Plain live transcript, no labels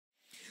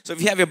So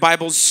if you have your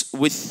Bibles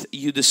with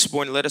you this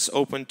morning, let us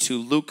open to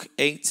Luke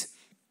 8.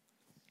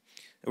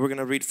 We're going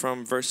to read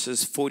from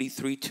verses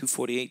 43 to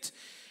 48.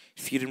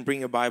 If you didn't bring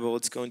your Bible,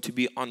 it's going to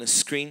be on the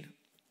screen.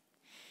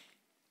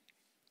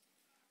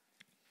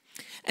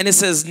 And it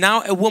says,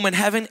 now a woman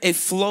having a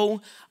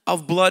flow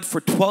of blood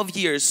for 12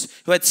 years,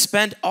 who had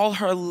spent all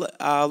her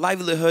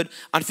livelihood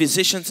on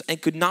physicians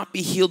and could not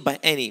be healed by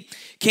any,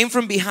 came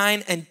from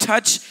behind and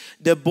touched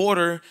the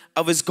border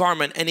of his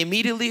garment, and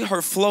immediately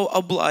her flow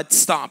of blood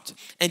stopped.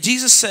 And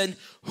Jesus said,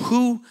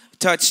 who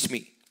touched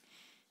me?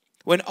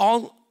 When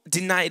all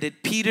denied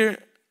it, Peter,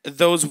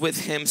 those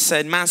with him,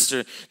 said,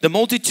 Master, the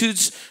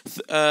multitudes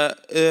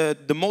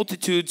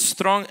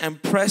throng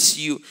and press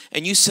you,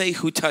 and you say,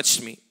 who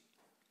touched me?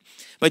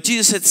 But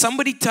Jesus said,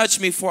 somebody touched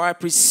me, for I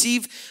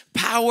perceive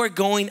power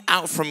going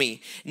out from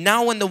me.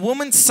 Now when the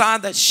woman saw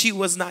that she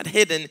was not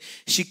hidden,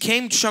 she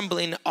came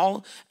trembling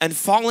and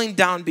falling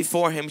down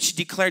before him. She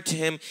declared to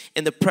him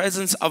in the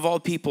presence of all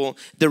people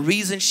the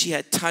reason she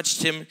had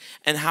touched him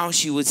and how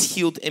she was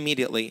healed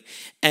immediately.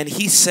 And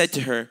he said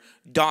to her,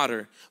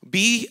 daughter,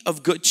 be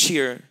of good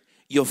cheer.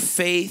 Your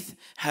faith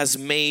has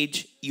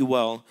made you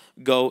well.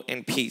 Go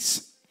in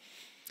peace.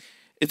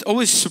 It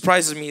always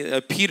surprises me,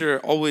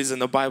 Peter always in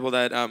the Bible,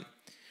 that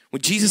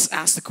when Jesus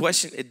asked the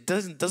question, it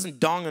doesn't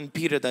dawn on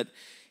Peter that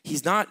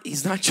he's not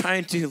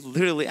trying to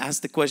literally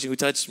ask the question, who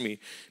touched me?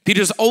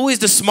 Peter's always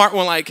the smart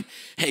one, like,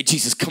 hey,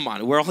 Jesus, come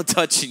on, we're all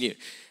touching you.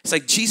 It's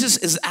like Jesus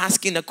is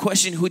asking the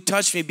question, who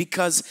touched me?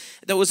 Because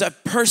there was a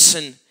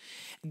person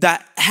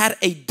that had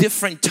a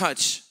different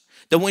touch.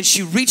 That when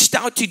she reached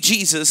out to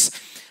Jesus,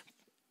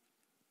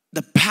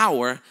 the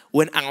power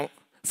went out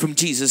from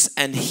Jesus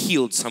and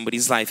healed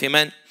somebody's life.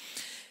 Amen.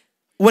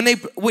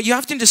 What you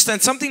have to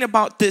understand, something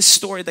about this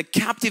story that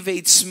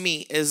captivates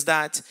me is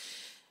that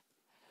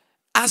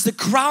as the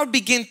crowd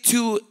began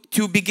to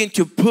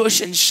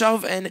push and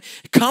shove and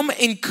come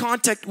in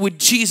contact with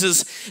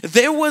Jesus,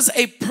 there was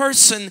a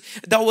person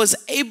that was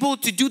able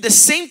to do the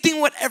same thing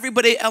what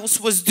everybody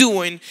else was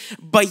doing,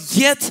 but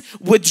yet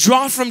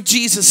withdraw from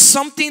Jesus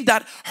something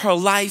that her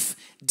life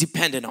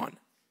depended on.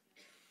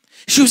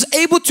 She was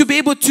able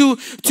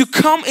to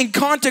come in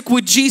contact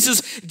with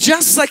Jesus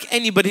just like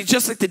anybody,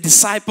 just like the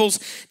disciples,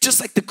 just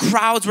like the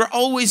crowds were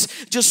always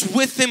just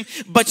with him.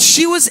 But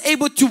she was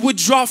able to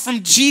withdraw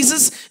from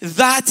Jesus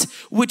that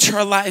which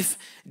her life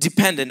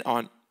depended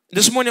on.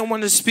 This morning I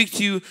want to speak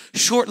to you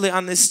shortly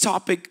on this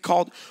topic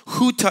called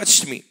Who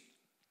Touched Me?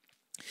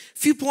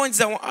 Few points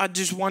that I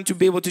just want to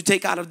be able to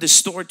take out of this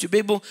story, to be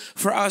able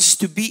for us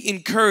to be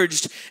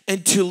encouraged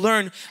and to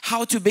learn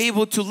how to be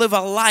able to live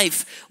a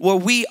life where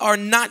we are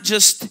not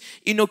just,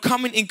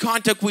 coming in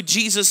contact with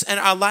Jesus and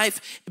our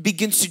life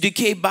begins to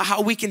decay, but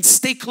how we can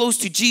stay close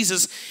to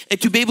Jesus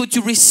and to be able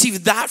to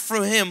receive that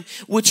from him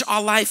which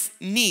our life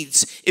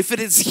needs. If it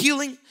is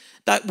healing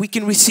that we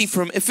can receive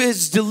from him, if it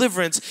is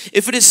deliverance,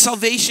 if it is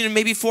salvation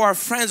maybe for our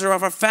friends or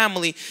of our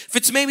family, if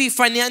it's maybe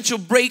financial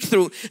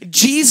breakthrough,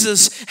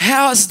 Jesus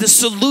has the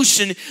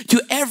solution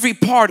to every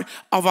part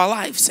of our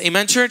lives.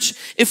 Amen, church?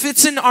 If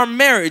it's in our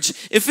marriage,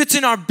 if it's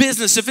in our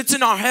business, if it's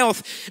in our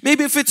health,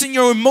 maybe if it's in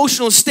your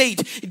emotional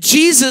state,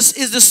 Jesus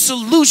is the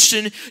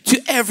solution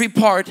to every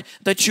part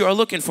that you are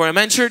looking for.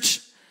 Amen,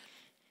 church?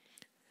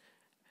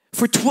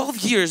 For 12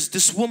 years,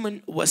 this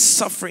woman was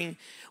suffering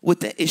with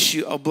the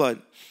issue of blood.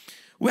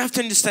 We have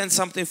to understand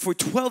something. For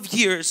 12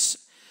 years,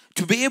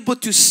 to be able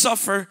to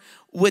suffer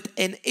with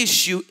an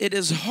issue, it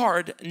is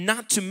hard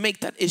not to make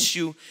that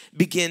issue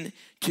begin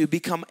to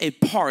become a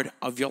part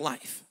of your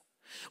life.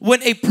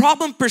 When a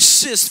problem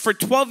persists for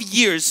 12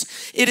 years,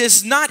 it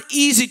is not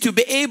easy to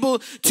be able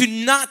to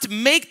not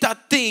make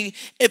that thing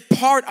a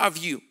part of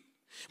you.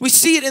 We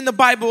see it in the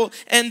Bible,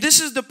 and this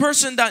is the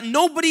person that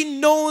nobody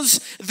knows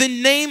the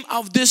name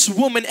of this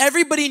woman.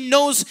 Everybody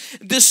knows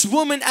this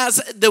woman as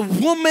the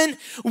woman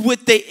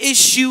with the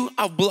issue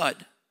of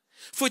blood.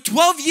 For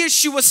 12 years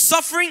she was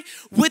suffering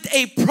with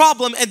a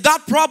problem, and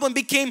that problem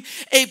became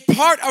a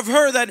part of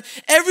her that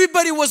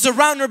everybody was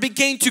around her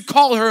began to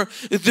call her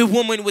the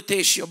woman with the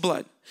issue of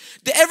blood.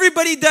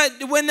 Everybody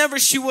that whenever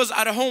she was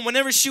at home,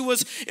 whenever she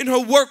was in her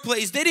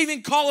workplace, they didn't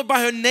even call her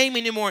by her name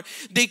anymore.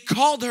 They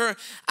called her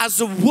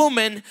as a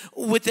woman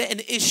with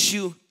an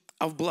issue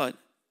of blood.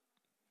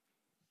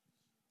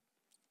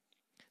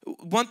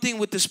 One thing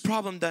with this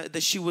problem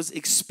that she was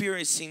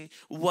experiencing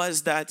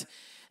was that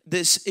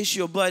this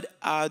issue of blood,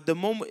 the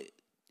moment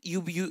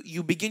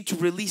you begin to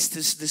release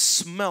this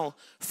smell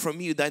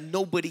from you that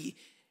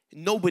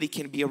nobody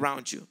can be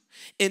around you.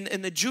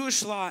 In the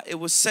Jewish law, it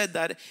was said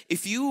that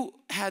if you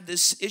had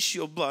this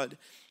issue of blood,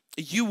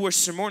 you were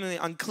ceremonially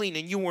unclean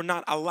and you were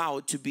not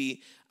allowed to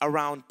be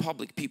around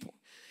public people.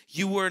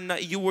 You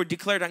were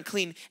declared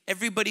unclean.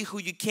 Everybody who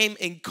you came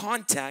in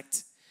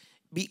contact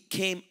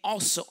became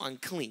also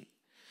unclean.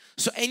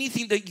 So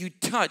anything that you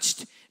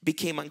touched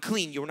became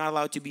unclean. You were not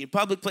allowed to be in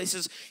public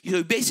places.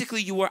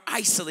 Basically, you were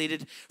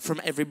isolated from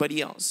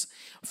everybody else.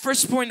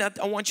 First point that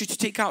I want you to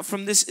take out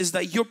from this is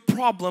that your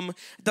problem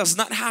does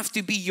not have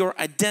to be your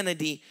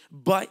identity,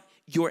 but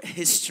your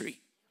history.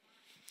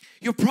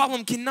 Your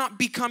problem cannot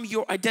become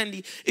your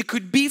identity. It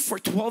could be for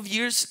 12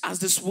 years as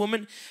this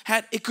woman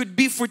had. It could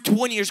be for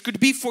 20 years. It could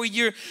be for a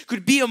year. It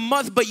could be a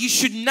month. But you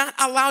should not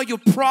allow your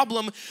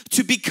problem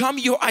to become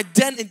your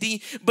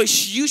identity.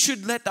 But you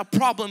should let the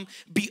problem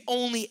be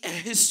only a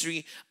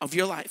history of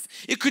your life.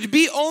 It could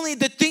be only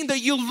the thing that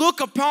you look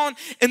upon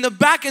in the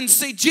back and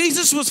say,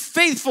 Jesus was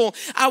faithful.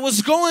 I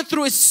was going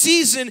through a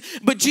season,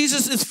 but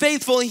Jesus is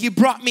faithful and He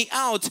brought me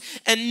out.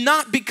 And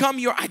not become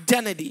your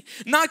identity.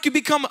 Not to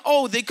become,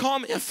 oh, they call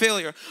me a failure.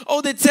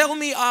 Oh, they tell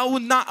me I will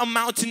not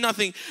amount to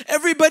nothing.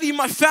 Everybody in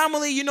my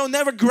family,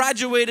 never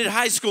graduated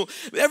high school.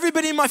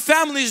 Everybody in my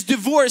family is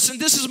divorced and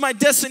this is my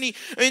destiny.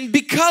 And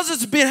because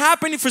it's been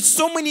happening for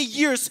so many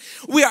years,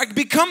 we are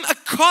become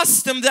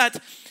accustomed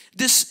that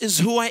this is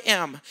who I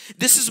am.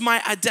 This is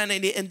my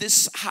identity and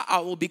this is how I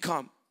will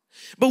become.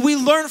 But we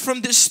learn from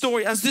this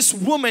story as this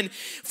woman,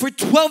 for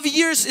 12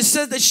 years, it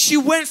said that she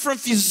went from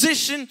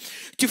physician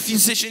to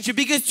physician. She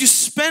began to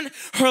spend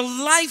her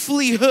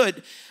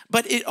livelihood,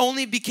 but it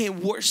only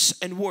became worse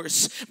and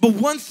worse. But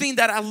one thing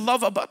that I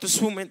love about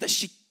this woman, that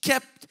she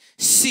kept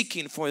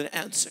seeking for the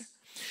answer.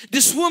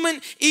 This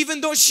woman,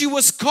 even though she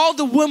was called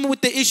the woman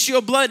with the issue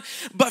of blood,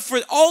 but for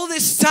all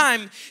this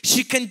time,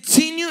 she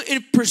continued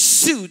in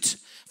pursuit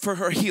for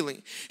her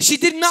healing. She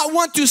did not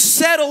want to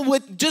settle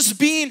with just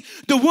being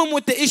the woman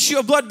with the issue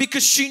of blood,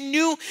 because she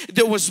knew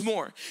there was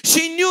more.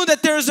 She knew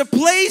that there was a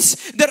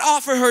place that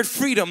offered her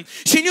freedom.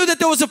 She knew that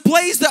there was a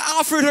place that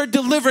offered her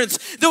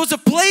deliverance. There was a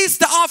place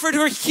that offered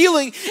her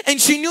healing,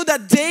 and she knew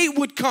that day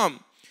would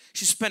come.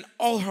 She spent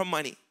all her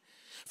money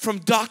from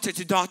doctor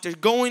to doctor,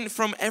 going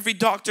from every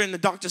doctor, and the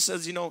doctor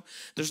says,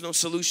 there's no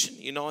solution,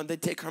 and they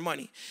take her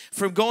money.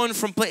 From going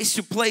from place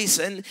to place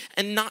and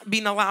not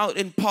being allowed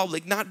in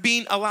public, not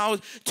being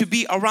allowed to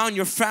be around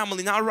your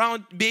family,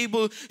 be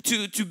able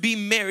to be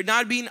married,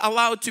 not being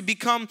allowed to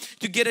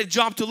get a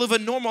job, to live a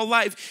normal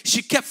life.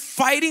 She kept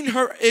fighting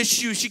her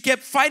issue. She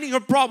kept fighting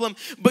her problem,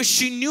 but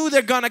she knew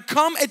there's gonna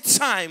come a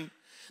time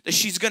that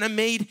she's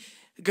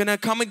gonna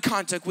come in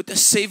contact with the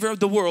Savior of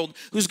the world,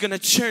 who's gonna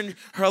turn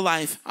her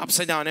life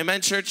upside down.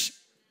 Amen, church?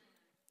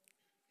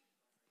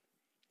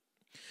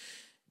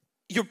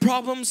 Your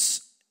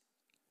problems,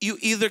 you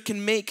either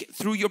can make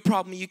through your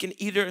problem, you can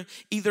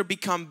either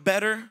become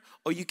better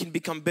or you can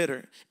become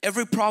bitter.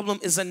 Every problem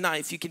is a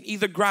knife. You can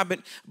either grab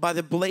it by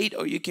the blade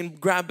or you can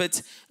grab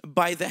it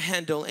by the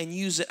handle and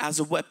use it as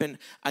a weapon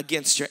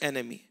against your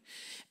enemy.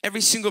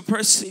 Every single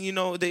person,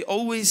 they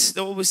always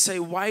say,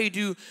 why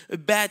do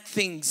bad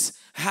things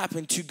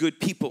happen to good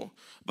people?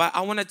 But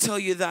I want to tell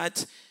you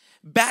that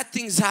bad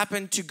things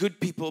happen to good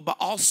people, but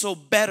also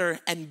better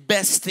and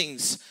best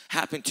things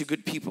happen to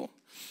good people.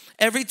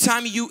 Every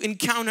time you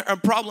encounter a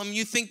problem,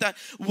 you think that,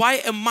 why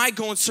am I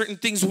going certain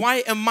things? Why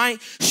am I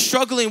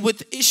struggling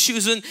with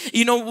issues? And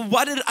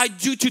what did I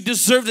do to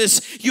deserve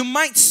this? You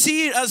might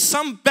see it as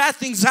some bad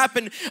things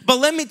happen, but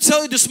let me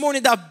tell you this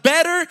morning that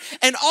better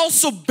and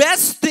also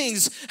best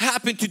things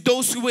happen to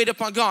those who wait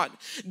upon God.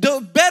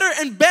 The better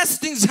and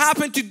best things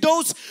happen to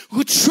those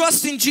who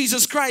trust in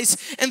Jesus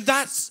Christ. And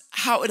that's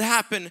how it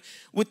happened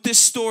with this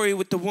story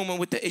with the woman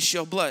with the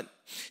issue of blood.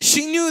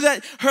 She knew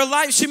that her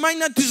life, she might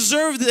not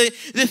deserve the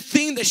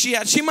thing that she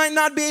had. She might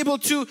not be able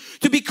to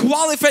be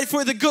qualified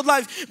for the good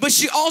life, but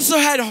she also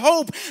had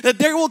hope that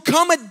there will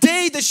come a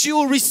day that she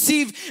will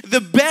receive the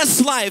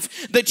best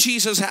life that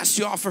Jesus has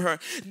to offer her.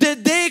 The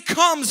day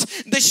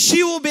comes that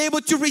she will be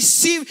able to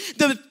receive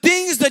the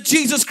things that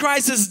Jesus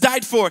Christ has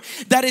died for.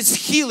 That is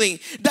healing,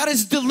 that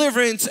is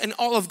deliverance, and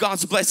all of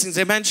God's blessings.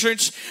 Amen,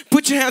 church?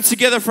 Put your hands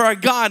together for our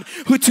God,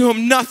 who to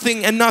whom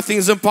nothing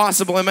is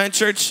impossible. Amen,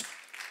 church?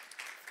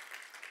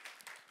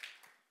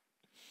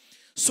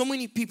 So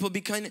many people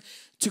began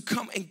to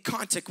come in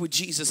contact with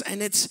Jesus,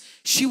 and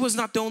she was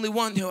not the only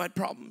one who had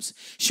problems.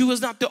 She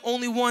was not the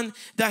only one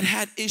that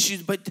had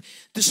issues, but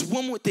this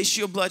woman with the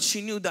issue of blood,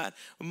 she knew that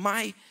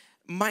my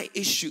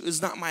issue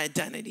is not my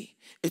identity.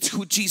 It's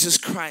who Jesus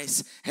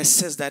Christ has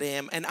says that I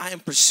am, and I am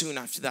pursuing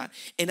after that,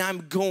 and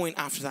I'm going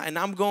after that, and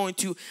I'm going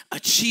to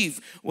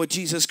achieve what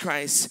Jesus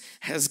Christ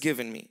has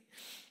given me.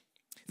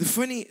 The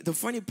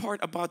funny part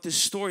about this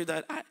story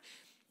that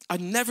I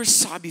never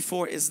saw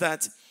before is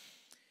that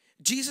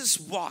Jesus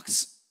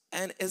walks,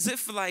 and as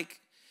if like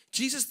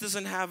Jesus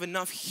doesn't have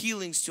enough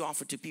healings to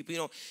offer to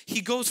people.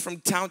 He goes from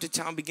town to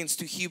town, begins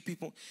to heal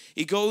people.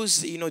 He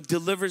goes,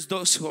 delivers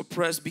those who are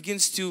oppressed,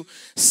 begins to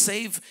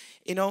save,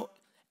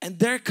 and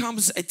there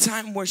comes a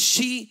time where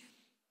she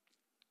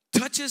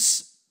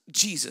touches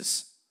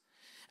Jesus.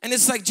 And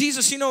it's like,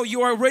 Jesus,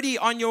 you are already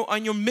on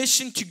your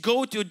mission to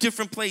go to a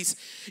different place.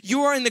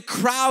 You are in the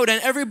crowd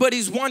and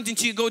everybody's wanting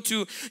to go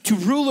to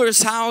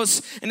ruler's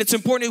house, and it's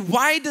important.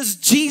 Why does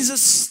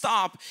Jesus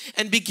stop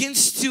and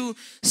begins to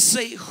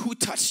say, who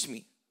touched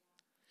me?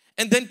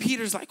 And then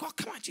Peter's like, oh,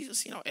 come on,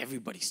 Jesus,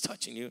 everybody's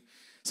touching you.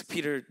 So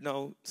Peter,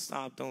 no,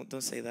 stop,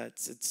 don't say that.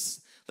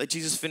 It's let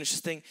Jesus finish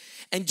his thing.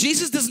 And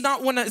Jesus does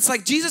not want to, it's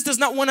like Jesus does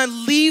not want to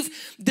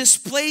leave this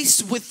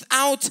place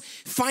without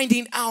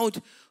finding out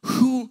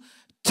who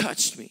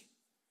touched me.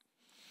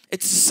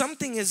 It's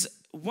something as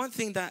one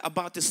thing that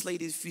about this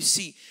lady, if you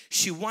see,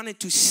 she wanted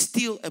to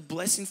steal a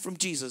blessing from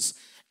Jesus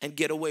and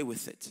get away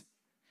with it.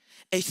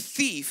 A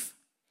thief,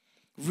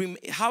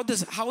 how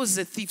is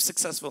a thief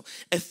successful?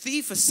 A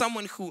thief is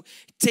someone who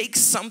takes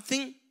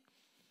something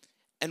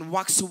and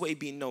walks away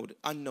being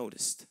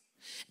unnoticed.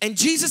 And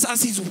Jesus,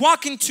 as he's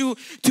walking to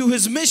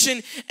his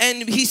mission,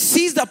 and he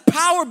sees the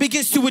power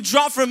begins to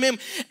withdraw from him,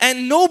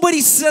 and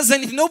nobody says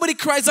anything, nobody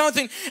cries out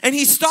anything, and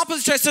he stops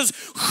and says,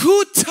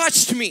 "Who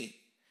touched me?"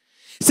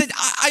 He said,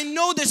 I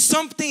know that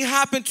something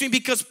happened to me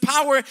because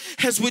power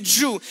has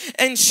withdrew.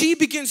 And she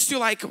begins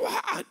to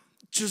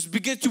just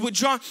begin to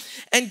withdraw.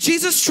 And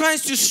Jesus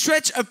tries to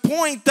stretch a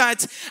point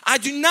that I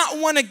do not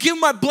want to give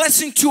my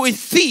blessing to a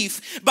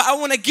thief, but I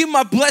want to give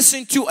my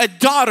blessing to a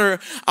daughter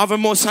of a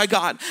Most High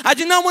God. I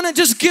do not want to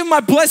just give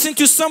my blessing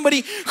to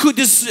somebody who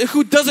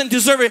doesn't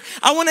deserve it.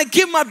 I want to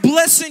give my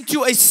blessing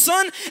to a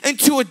son and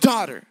to a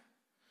daughter.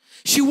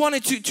 She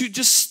wanted to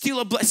just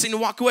steal a blessing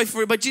and walk away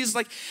from it. But Jesus is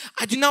like,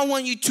 I do not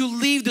want you to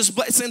leave this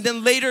blessing and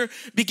then later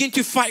begin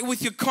to fight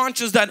with your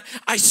conscience that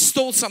I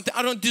stole something.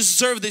 I don't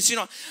deserve this.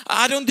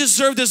 I don't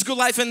deserve this good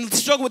life and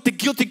struggle with the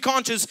guilty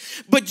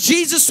conscience. But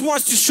Jesus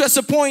wants to stress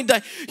a point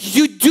that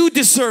you do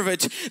deserve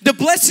it. The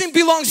blessing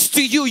belongs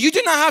to you. You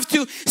do not have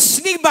to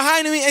sneak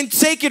behind me and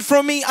take it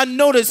from me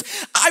unnoticed.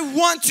 I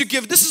want to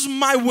give. This is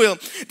my will.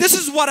 This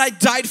is what I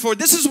died for.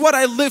 This is what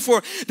I live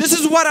for. This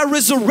is what I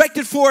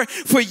resurrected for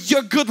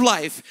your good life.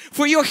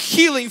 For your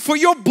healing, for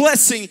your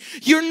blessing.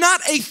 You're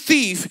not a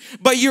thief,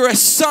 but you're a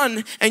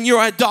son and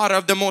you're a daughter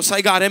of the Most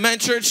High God. Amen,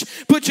 church?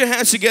 Put your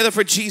hands together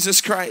for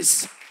Jesus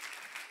Christ.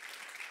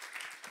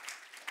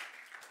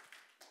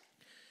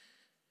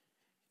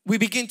 We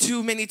begin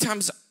to many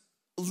times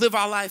live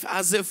our life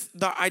as if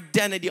the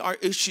identity, our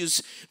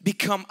issues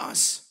become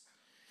us.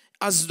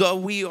 As though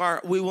we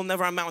will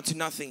never amount to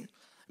nothing.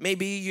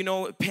 Maybe,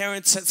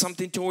 parents said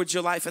something towards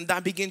your life and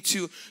that begin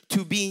to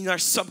be in our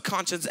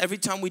subconscious. Every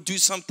time we do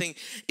something,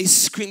 it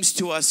screams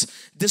to us,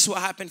 this will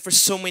happen for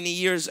so many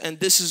years and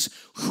this is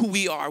who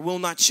we are, will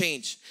not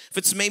change. If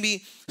it's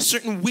maybe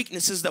certain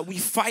weaknesses that we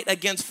fight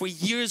against for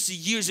years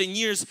and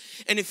years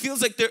and it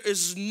feels like there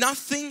is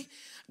nothing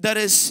that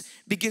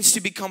begins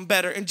to become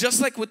better. And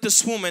just like with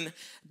this woman,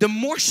 the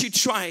more she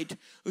tried,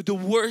 the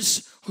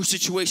worse her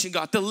situation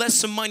got. The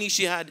less money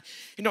she had,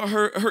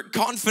 her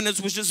confidence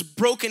was just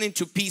broken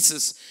into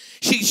pieces.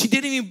 She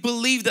didn't even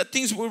believe that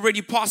things were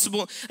already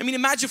possible. I mean,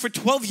 imagine for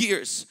 12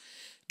 years,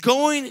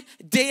 going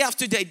day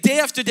after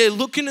day,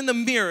 looking in the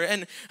mirror,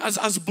 and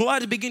as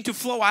blood begins to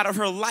flow out of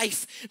her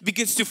life,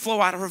 begins to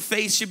flow out of her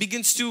face, she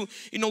begins to,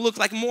 look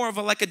like more of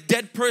a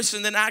dead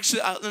person than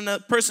actually a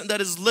person that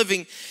is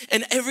living.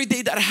 And every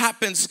day that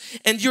happens,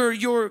 and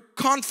your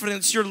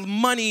confidence, your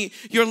money,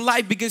 your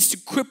life begins to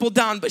cripple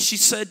down. But she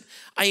said,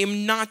 I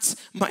am not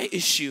my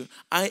issue.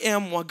 I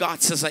am what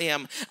God says I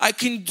am. I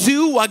can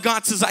do what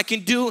God says I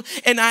can do,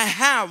 and I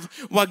have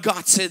what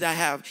God said I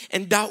have.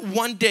 And that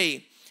one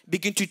day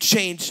begin to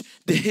change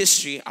the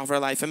history of our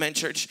life. Amen,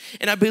 church.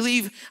 And I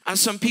believe as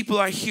some people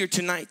are here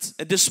tonight,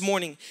 this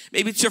morning,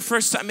 maybe it's your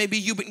first time, maybe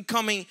you've been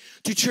coming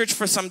to church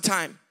for some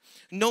time.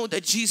 Know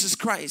that Jesus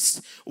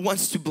Christ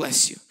wants to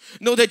bless you.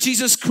 Know that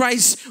Jesus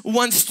Christ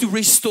wants to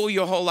restore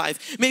your whole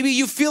life. Maybe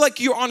you feel like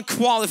you're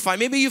unqualified.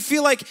 Maybe you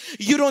feel like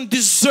you don't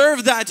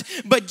deserve that.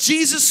 But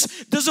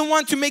Jesus doesn't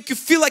want to make you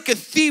feel like a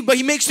thief, but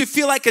He makes you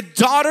feel like a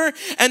daughter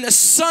and a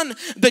son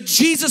that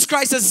Jesus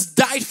Christ has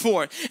died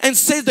for, and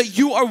says that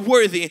you are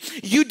worthy.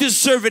 You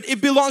deserve it. It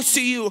belongs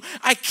to you.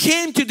 I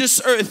came to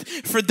this earth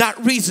for that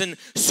reason,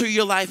 so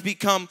your life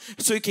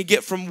so you can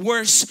get from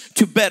worse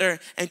to better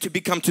and to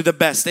become to the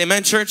best.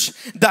 Amen, church?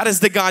 That is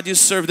the God you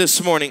serve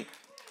this morning.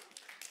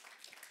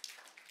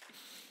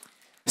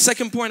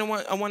 Second point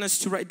I want us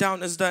to write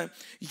down is that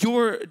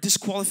your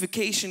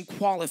disqualification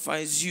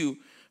qualifies you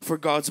for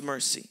God's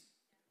mercy.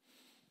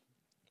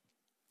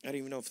 I don't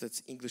even know if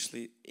that's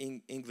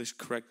English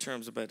correct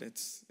terms, but it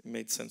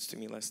made sense to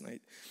me last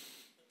night.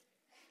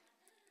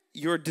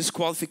 Your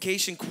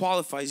disqualification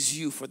qualifies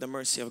you for the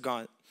mercy of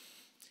God.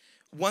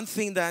 One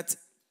thing that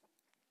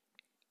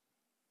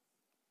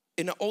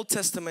in the Old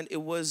Testament,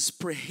 it was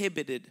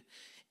prohibited.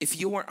 If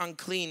you were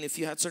unclean, if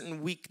you had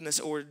certain weakness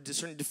or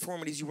certain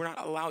deformities, you were not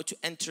allowed to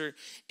enter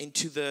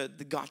into the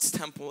God's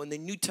temple. In the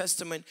New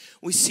Testament,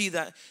 we see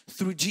that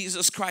through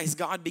Jesus Christ,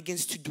 God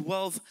begins to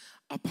dwell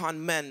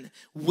upon men,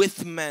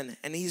 with men,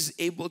 and He's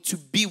able to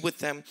be with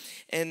them.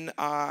 And,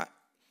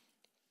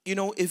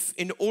 if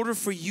in order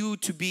for you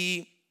to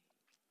be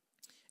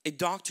a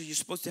doctor, you're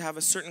supposed to have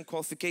a certain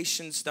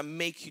qualifications that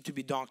make you to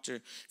be doctor.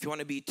 If you want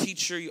to be a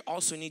teacher, you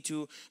also need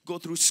to go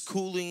through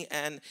schooling,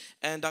 and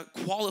that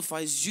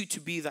qualifies you to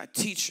be that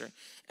teacher.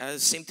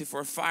 Same thing for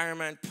a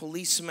fireman,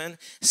 policeman.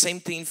 Same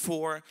thing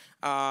for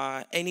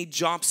any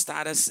job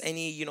status,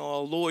 any a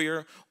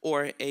lawyer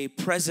or a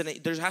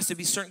president. There has to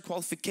be certain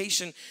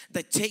qualification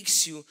that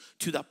takes you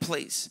to that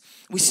place.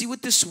 We see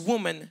with this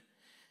woman,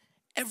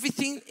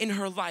 everything in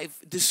her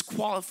life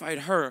disqualified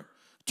her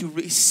to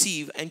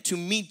receive and to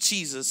meet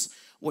Jesus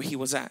where He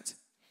was at.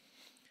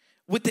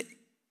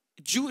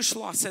 Jewish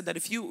law said that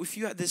if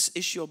you had this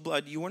issue of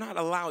blood, you were not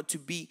allowed to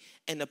be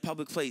in a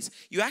public place.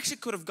 You actually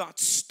could have got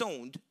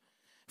stoned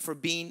for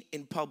being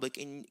in public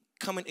and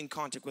coming in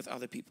contact with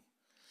other people.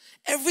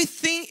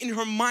 Everything in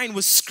her mind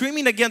was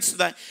screaming against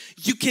that.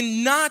 You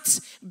cannot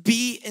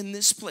be in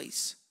this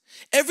place.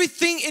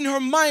 Everything in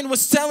her mind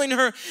was telling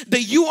her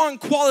that you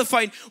aren't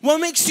qualified. What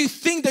makes you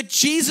think that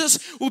Jesus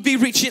will be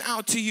reaching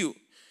out to you?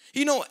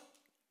 You know,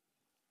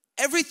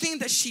 everything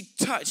that she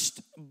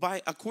touched,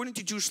 according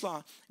to Jewish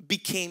law,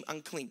 became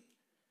unclean.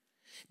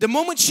 The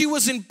moment she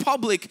was in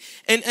public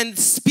and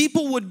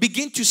people would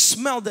begin to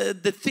smell the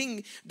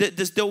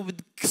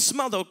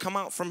smell that would come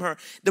out from her.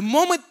 The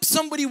moment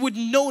somebody would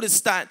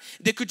notice that,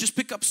 they could just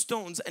pick up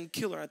stones and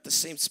kill her at the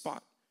same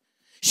spot.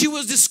 She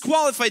was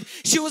disqualified.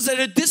 She was at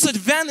a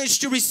disadvantage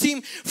to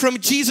receive from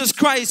Jesus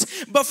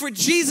Christ. But for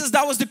Jesus,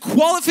 that was the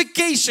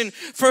qualification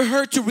for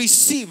her to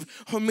receive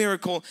her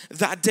miracle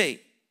that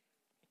day.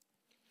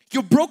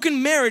 Your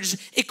broken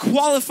marriage, it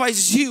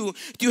qualifies you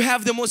to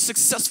have the most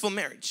successful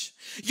marriage.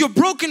 Your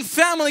broken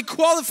family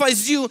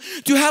qualifies you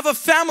to have a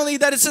family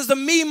that it says that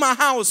me and my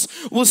house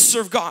will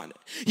serve God.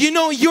 You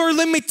know, your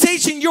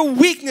limitation, your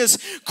weakness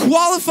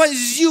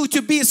qualifies you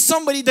to be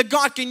somebody that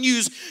God can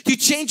use to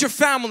change your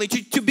family,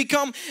 to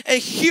become a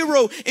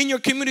hero in your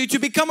community, to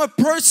become a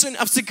person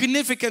of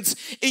significance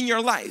in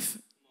your life.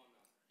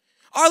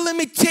 Our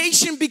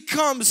limitation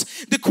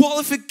becomes the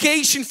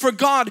qualification for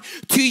God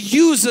to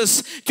use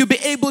us to be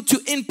able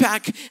to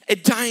impact a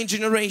dying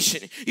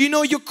generation. You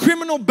know, your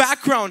criminal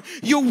background,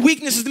 your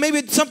weaknesses, maybe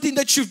it's something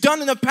that you've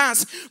done in the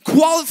past,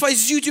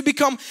 qualifies you to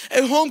become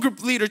a home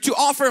group leader, to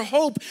offer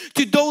hope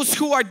to those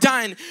who are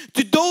dying,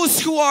 to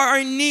those who are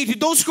in need, to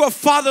those who are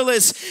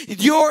fatherless.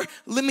 Your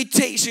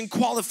limitation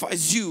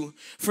qualifies you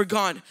for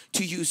God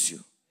to use you.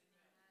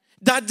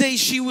 That day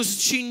she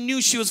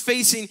knew she was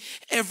facing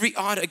every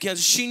odd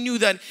against. She knew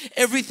that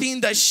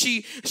everything that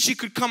she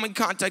could come in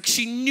contact,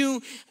 she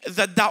knew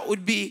that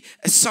would be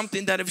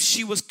something that if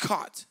she was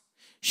caught,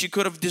 she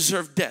could have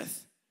deserved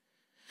death.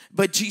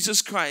 But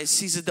Jesus Christ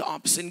sees it the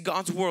opposite. In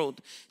God's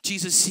world,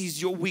 Jesus sees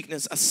your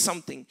weakness as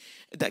something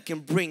that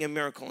can bring a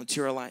miracle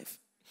into your life.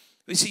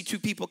 We see two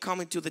people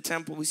coming to the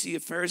temple. We see a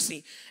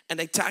Pharisee and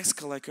a tax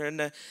collector.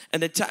 And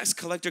the tax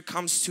collector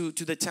comes to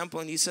the temple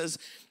and he says,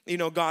 you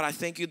know, God, I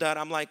thank you that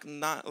I'm like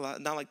not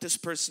like this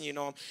person, you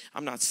know.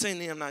 I'm not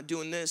sinning. I'm not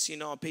doing this, you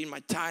know. I'm paying my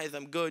tithe.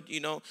 I'm good,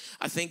 you know.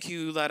 I thank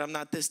you that I'm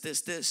not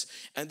this.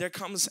 And there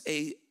comes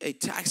a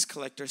tax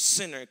collector,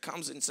 sinner,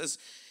 comes and says,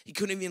 he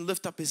couldn't even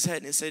lift up his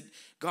head and said,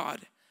 God,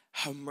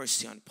 have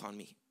mercy upon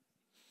me.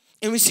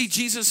 And we see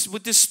Jesus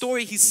with this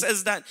story, he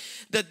says that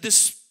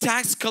this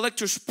tax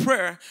collector's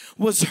prayer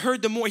was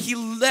heard the more. He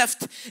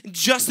left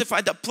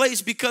justified that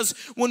place, because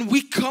when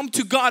we come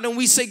to God and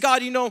we say,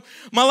 God, you know,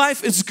 my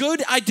life is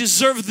good. I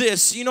deserve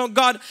this. You know,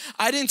 God,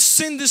 I didn't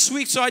sin this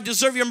week, so I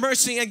deserve your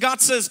mercy. And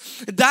God says,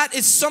 that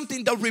is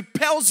something that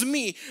repels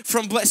me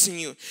from blessing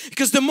you.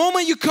 Because the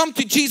moment you come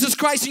to Jesus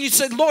Christ and you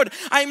said, Lord,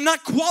 I am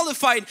not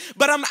qualified,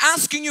 but I'm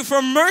asking you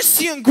for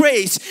mercy and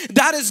grace,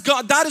 that is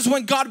God. That is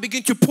when God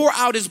begins to pour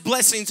out his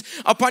blessings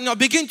upon you.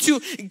 Begin to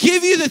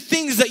give you the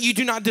things that you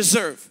do not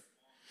deserve.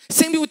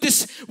 Same with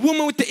this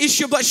woman with the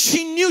issue of blood.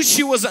 She knew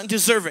she was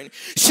undeserving.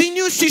 She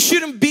knew she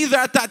shouldn't be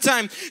there at that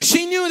time.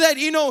 She knew that,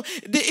 you know,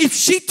 if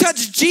she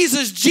touched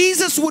Jesus,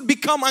 Jesus would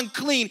become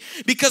unclean,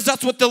 because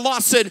that's what the law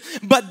said.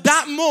 But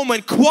that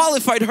moment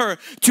qualified her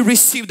to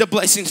receive the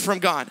blessings from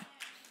God.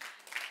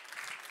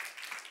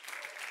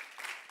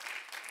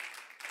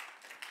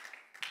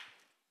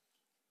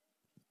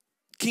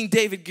 King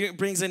David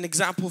brings an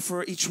example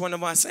for each one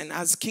of us. And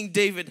as King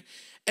David,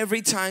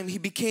 every time he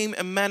became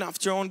a man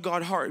after own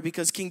God's heart,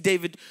 because King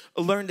David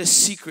learned a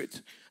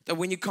secret that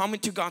when you come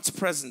into God's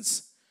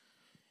presence,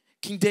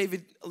 King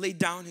David laid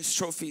down his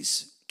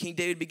trophies. King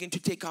David began to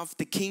take off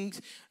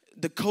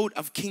the coat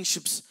of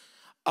kingships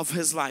of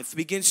his life,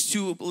 begins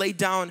to lay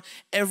down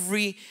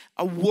every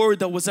word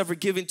that was ever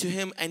given to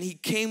him, and he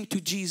came to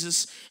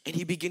Jesus and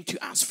he began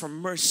to ask for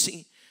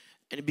mercy.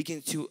 And he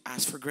begins to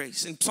ask for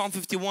grace. In Psalm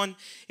 51,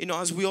 you know,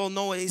 as we all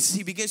know,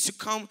 he begins to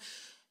come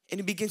and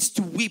he begins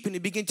to weep and he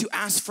begins to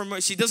ask for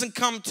mercy. He doesn't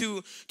come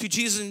to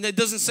Jesus and it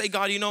doesn't say,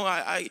 God, you know,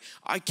 I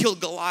killed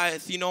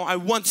Goliath. You know, I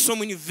won so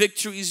many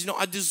victories. You know,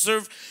 I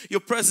deserve your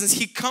presence.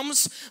 He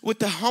comes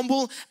with a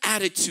humble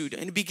attitude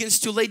and he begins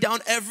to lay down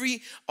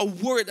every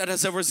word that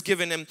has ever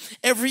given him,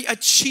 every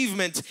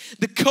achievement,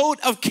 the coat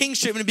of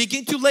kingship, and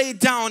begin to lay it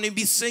down and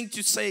be saying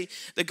to say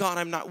that, God,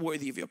 I'm not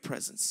worthy of your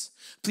presence.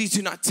 Please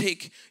do not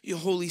take your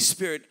Holy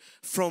Spirit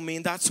from me.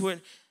 And that's when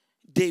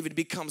David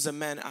becomes a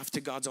man after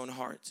God's own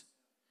heart.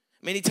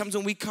 Many times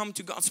when we come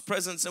to God's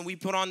presence and we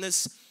put on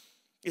this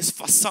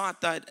facade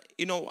that,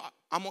 you know,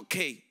 I'm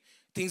okay.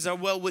 Things are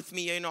well with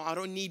me. You know, I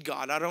don't need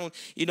God. I don't,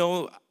 you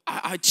know,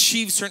 I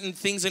achieve certain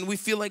things, and we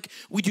feel like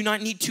we do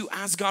not need to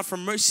ask God for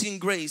mercy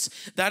and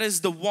grace. That is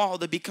the wall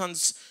that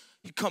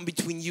come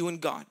between you and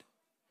God.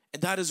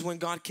 And that is when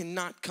God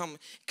cannot come,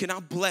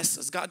 cannot bless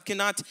us. God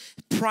cannot,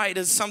 pride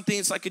is something,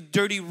 it's like a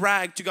dirty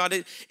rag to God.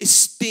 It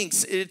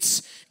stinks.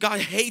 God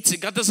hates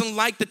it. God doesn't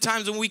like the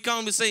times when we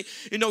come and say,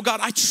 you know,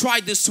 God, I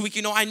tried this week,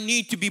 you know, I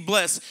need to be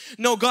blessed.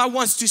 No, God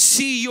wants to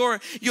see your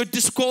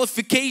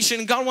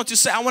disqualification. God wants to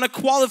say, I want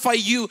to qualify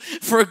you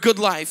for a good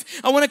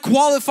life. I want to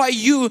qualify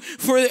you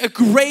for a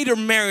greater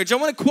marriage. I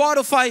want to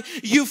qualify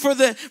you for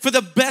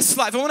the best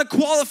life. I want to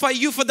qualify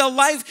you for the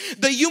life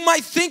that you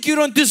might think you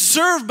don't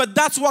deserve, but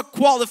that's what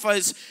qualifies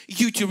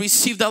you to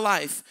receive the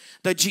life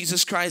that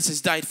Jesus Christ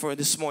has died for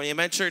this morning.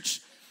 Amen,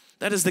 church?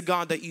 That is the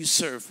God that you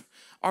serve.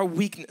 Our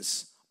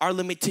weakness, our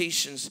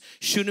limitations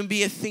shouldn't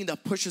be a thing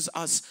that pushes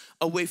us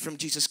away from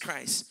Jesus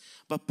Christ,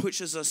 but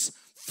pushes us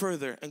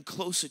further and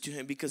closer to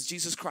Him, because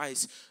Jesus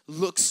Christ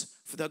looks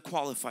for the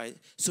qualified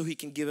so He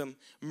can give Him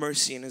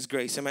mercy and His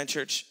grace. Amen,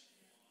 church?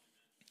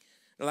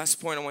 The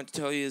last point I want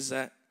to tell you is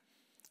that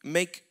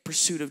make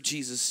pursuit of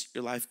Jesus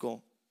your life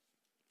goal.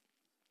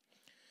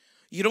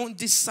 You don't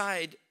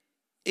decide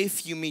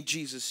if you meet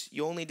Jesus.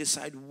 You only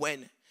decide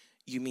when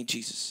you meet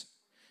Jesus.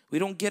 We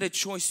don't get a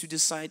choice to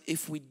decide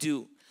if we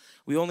do.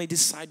 We only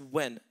decide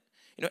when.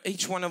 You know,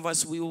 each one of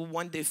us, we will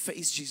one day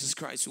face Jesus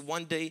Christ.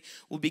 One day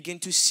we'll begin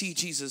to see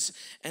Jesus.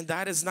 And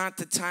that is not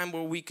the time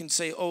where we can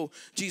say, oh,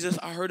 Jesus,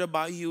 I heard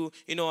about you.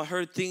 You know, I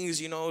heard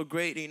things, you know,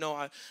 great. You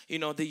know,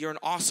 that you're an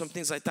awesome,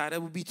 things like that.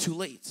 It will be too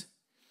late.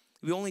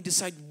 We only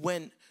decide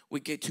when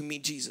we get to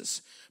meet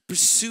Jesus.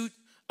 Pursuit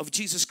of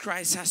Jesus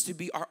Christ has to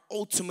be our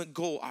ultimate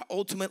goal, our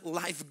ultimate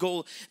life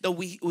goal, that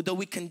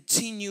we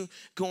continue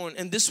going.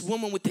 And this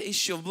woman with the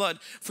issue of blood,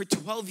 for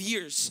 12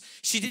 years,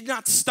 she did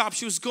not stop.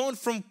 She was going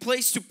from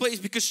place to place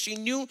because she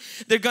knew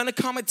there's gonna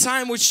come a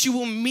time where she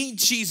will meet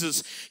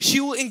Jesus. She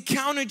will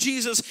encounter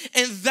Jesus,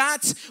 and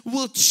that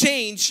will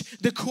change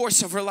the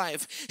course of her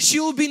life.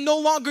 She will be no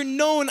longer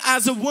known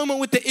as a woman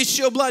with the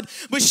issue of blood,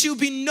 but she will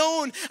be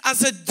known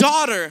as a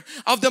daughter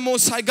of the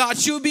Most High God.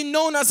 She will be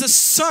known as a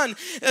son,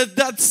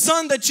 that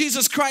son that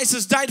Jesus Christ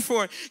has died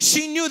for.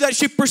 She knew that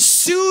she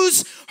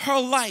pursues her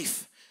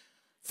life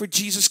for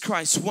Jesus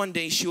Christ, one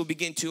day she will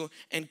begin to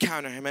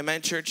encounter Him.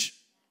 Amen, church?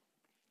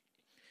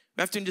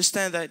 We have to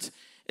understand that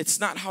it's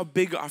not how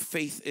big our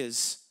faith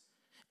is,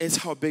 it's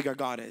how big our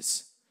God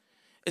is.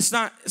 It's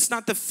not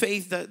the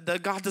faith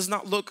that God does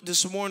not look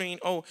this morning,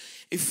 oh,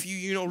 if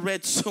you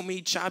read so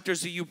many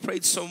chapters, that you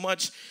prayed so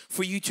much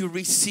for you to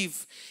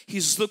receive.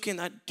 He's looking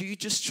at, do you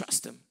just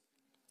trust Him?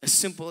 As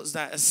simple as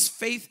that. As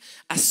faith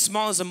as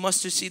small as a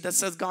mustard seed that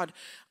says, God,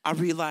 I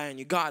rely on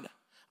you. God,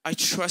 I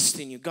trust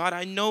in you. God,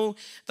 I know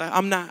that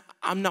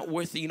I'm not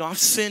worth it. You know, I've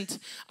sinned.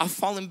 I've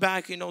fallen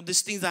back. You know,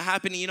 these things that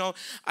happen. You know,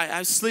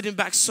 I've slidden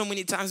back so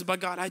many times.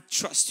 But God, I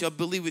trust you. I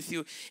believe with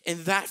you.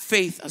 And that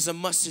faith as a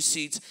mustard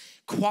seed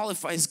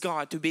qualifies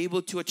God to be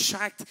able to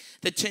attract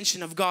the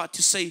attention of God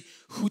to say,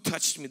 who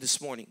touched me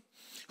this morning?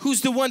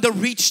 Who's the one that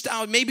reached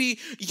out? Maybe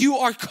you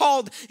are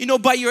called,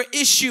 by your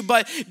issue,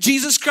 but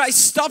Jesus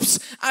Christ stops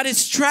at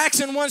His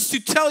tracks and wants to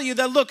tell you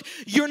that, look,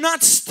 you're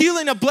not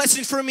stealing a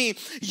blessing from me.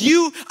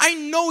 I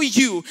know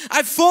you.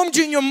 I formed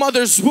you in your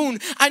mother's womb.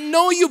 I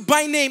know you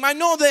by name. I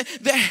know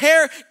the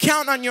hair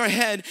count on your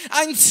head.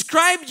 I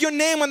inscribed your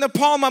name on the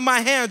palm of my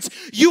hands.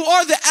 You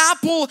are the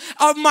apple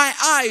of my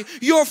eye.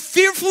 You're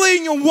fearfully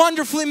and you're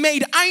wonderfully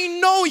made. I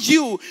know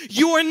you.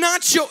 You are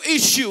not your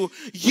issue.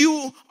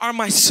 You are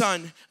my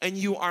son and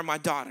you are my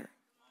daughter.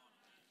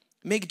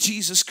 Make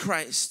Jesus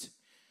Christ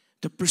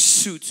the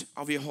pursuit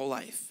of your whole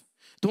life.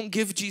 Don't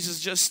give Jesus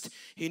just,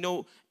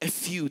 a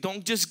few.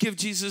 Don't just give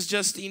Jesus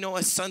just,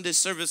 a Sunday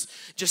service,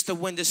 just a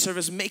Wednesday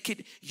service. Make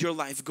it your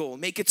life goal.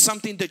 Make it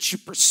something that you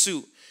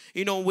pursue.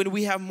 When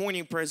we have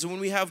morning prayers, when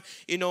we have,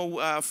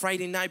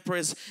 Friday night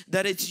prayers,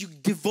 that it's you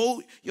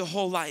devote your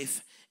whole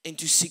life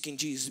into seeking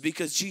Jesus,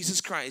 because Jesus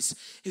Christ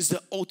is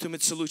the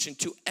ultimate solution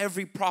to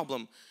every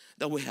problem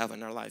that we have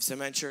in our lives.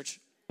 Amen, church?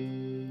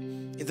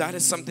 And that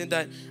is something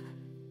that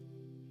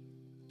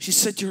she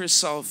said to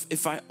herself,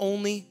 if I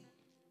only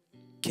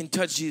can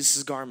touch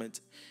Jesus' garment.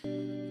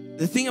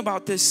 The thing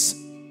about this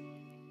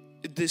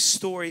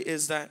story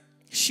is that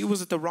she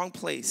was at the wrong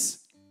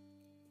place.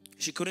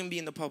 She couldn't be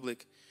in the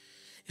public.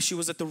 She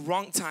was at the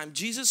wrong time.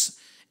 Jesus,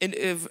 and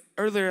if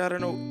earlier, I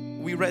don't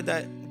know, we read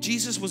that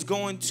Jesus was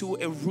going to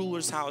a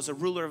ruler's house, a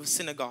ruler of a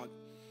synagogue.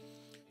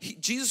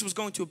 Jesus was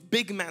going to a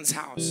big man's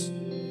house.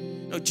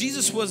 No,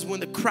 Jesus was when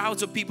the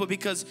crowds of people,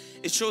 because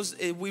it shows,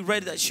 we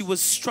read that she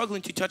was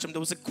struggling to touch Him. There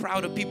was a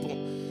crowd of people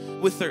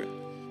with her.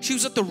 She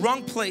was at the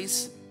wrong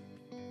place.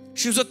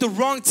 She was at the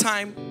wrong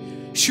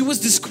time. She was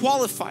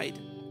disqualified.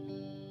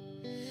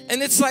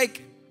 And it's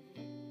like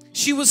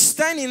she was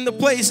standing in the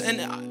place,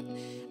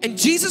 and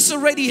Jesus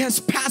already has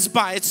passed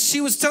by.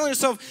 She was telling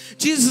herself,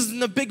 Jesus is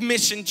in a big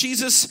mission.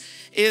 Jesus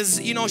is,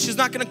 she's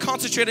not going to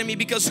concentrate on me,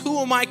 because who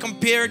am I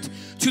compared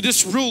to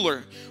this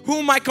ruler? Who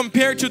am I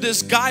compared to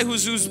this guy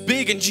who's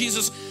big? And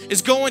Jesus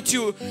is going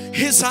to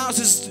his house.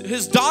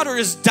 His daughter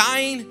is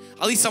dying.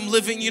 At least I'm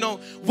living,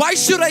 Why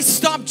should I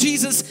stop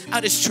Jesus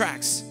at His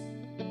tracks?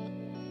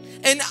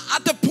 And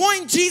at the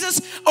point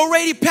Jesus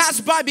already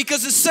passed by,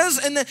 because it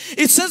says in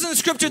the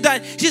scripture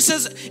that she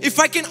says, if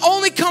I can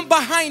only come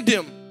behind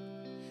him.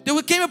 There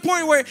came a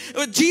point where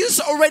Jesus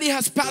already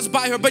has passed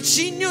by her, but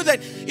she knew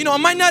that, you know, I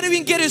might not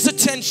even get his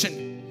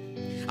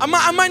attention.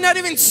 I might not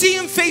even see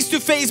him face to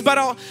face, but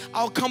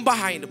I'll come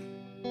behind him.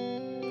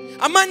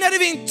 I might not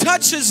even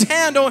touch his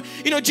hand. Or,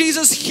 you know,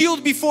 Jesus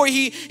healed before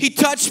he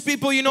touched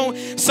people. You know,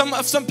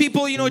 some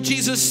people, you know,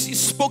 Jesus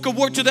spoke a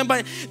word to them,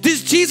 but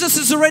this Jesus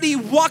is already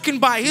walking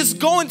by. He's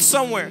going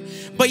somewhere.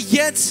 But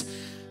yet,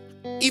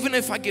 even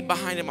if I get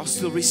behind him, I'll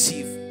still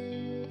receive.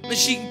 And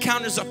she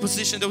encounters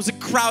opposition. There was a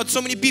crowd.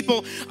 So many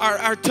people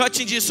are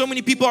touching Jesus. So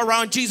many people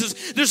around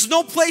Jesus. There's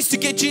no place to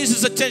get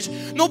Jesus'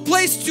 attention. No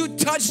place to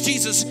touch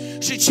Jesus.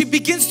 She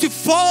begins to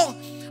fall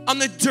on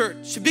the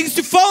dirt. She begins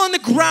to fall on the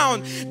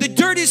ground. The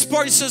dirtiest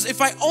part, it says, if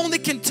I only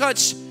can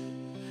touch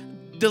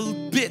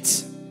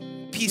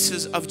the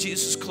pieces of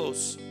Jesus'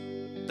 clothes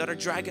that are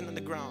dragging on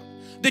the ground.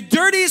 The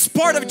dirtiest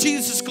part of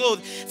Jesus' clothes,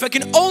 if I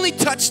can only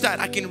touch that,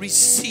 I can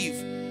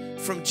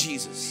receive from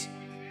Jesus.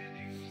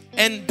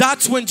 And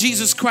that's when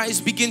Jesus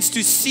Christ begins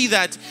to see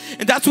that.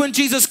 And that's when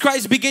Jesus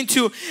Christ begins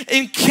to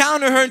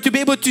encounter her and to be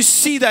able to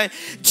see that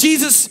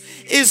Jesus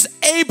is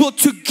able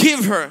to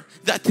give her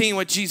that thing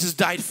what Jesus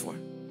died for.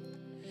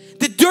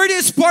 The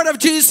dirtiest part of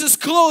Jesus'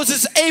 clothes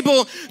is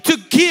able to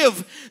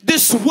give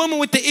this woman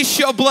with the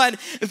issue of blood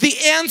the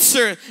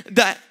answer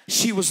that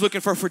she was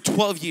looking for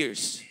 12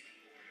 years.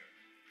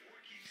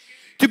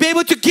 To be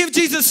able to give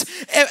Jesus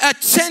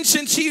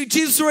attention,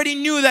 Jesus already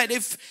knew that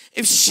if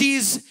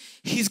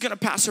he's going to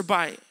pass her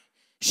by,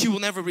 she will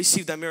never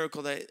receive that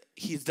miracle that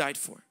he died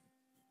for.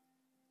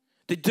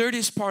 The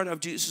dirtiest part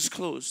of Jesus'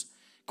 clothes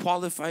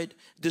qualified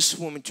this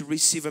woman to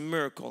receive a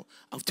miracle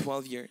of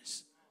 12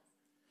 years.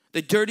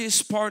 The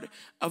dirtiest part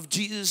of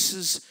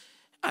Jesus's,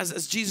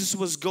 as Jesus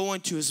was going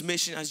to his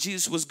mission, as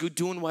Jesus was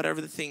doing whatever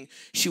the thing,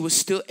 she was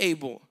still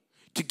able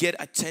to get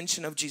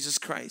attention of Jesus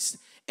Christ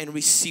and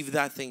receive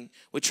that thing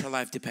which her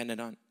life depended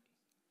on.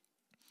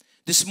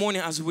 This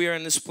morning, as we are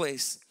in this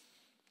place,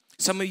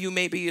 some of you,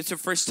 maybe it's your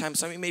first time.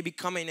 Some of you may be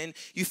coming and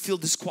you feel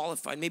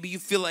disqualified. Maybe you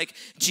feel like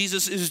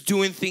Jesus is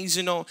doing things,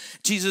 you know,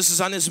 Jesus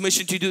is on his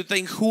mission to do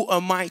things. Who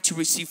am I to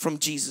receive from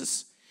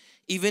Jesus?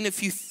 Even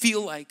if you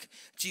feel like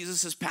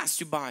Jesus has passed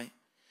you by,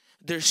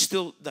 there's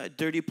still that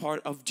dirty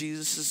part of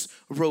Jesus'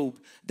 robe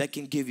that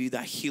can give you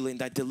that healing,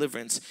 that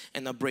deliverance,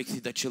 and that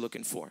breakthrough that you're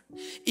looking for.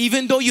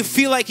 Even though you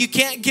feel like you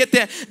can't get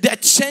the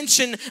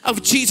attention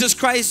of Jesus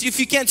Christ, if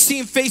you can't see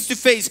him face to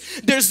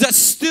face, there's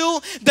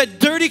still that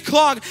dirty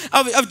clog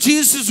of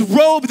Jesus'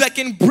 robe that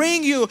can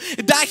bring you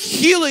that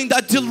healing,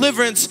 that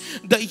deliverance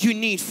that you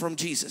need from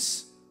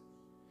Jesus.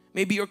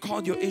 Maybe you're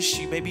called your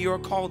issue. Maybe you're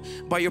called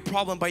by your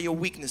problem, by your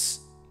weakness.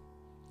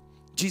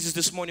 Jesus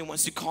this morning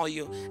wants to call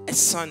you a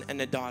son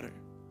and a daughter.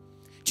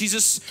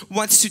 Jesus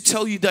wants to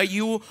tell you that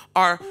you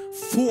are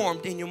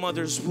formed in your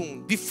mother's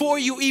womb. Before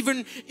you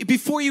even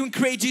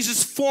create,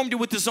 Jesus formed you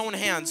with his own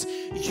hands.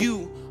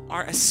 You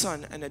are a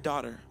son and a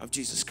daughter of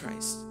Jesus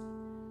Christ.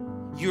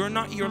 You're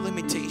not your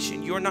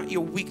limitation. You're not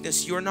your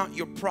weakness. You're not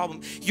your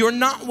problem. You're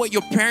not what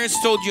your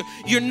parents told you.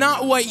 You're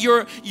not what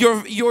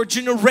your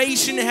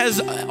generation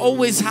has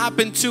always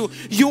happened to.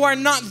 You are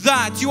not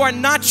that. You are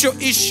not your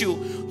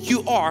issue.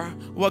 You are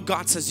what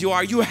God says you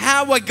are. You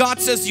have what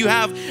God says you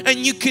have, and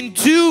you can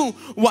do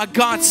what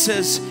God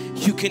says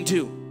you can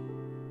do.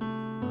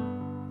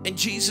 And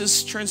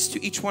Jesus turns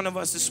to each one of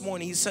us this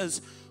morning. He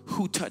says,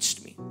 who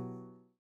touched me?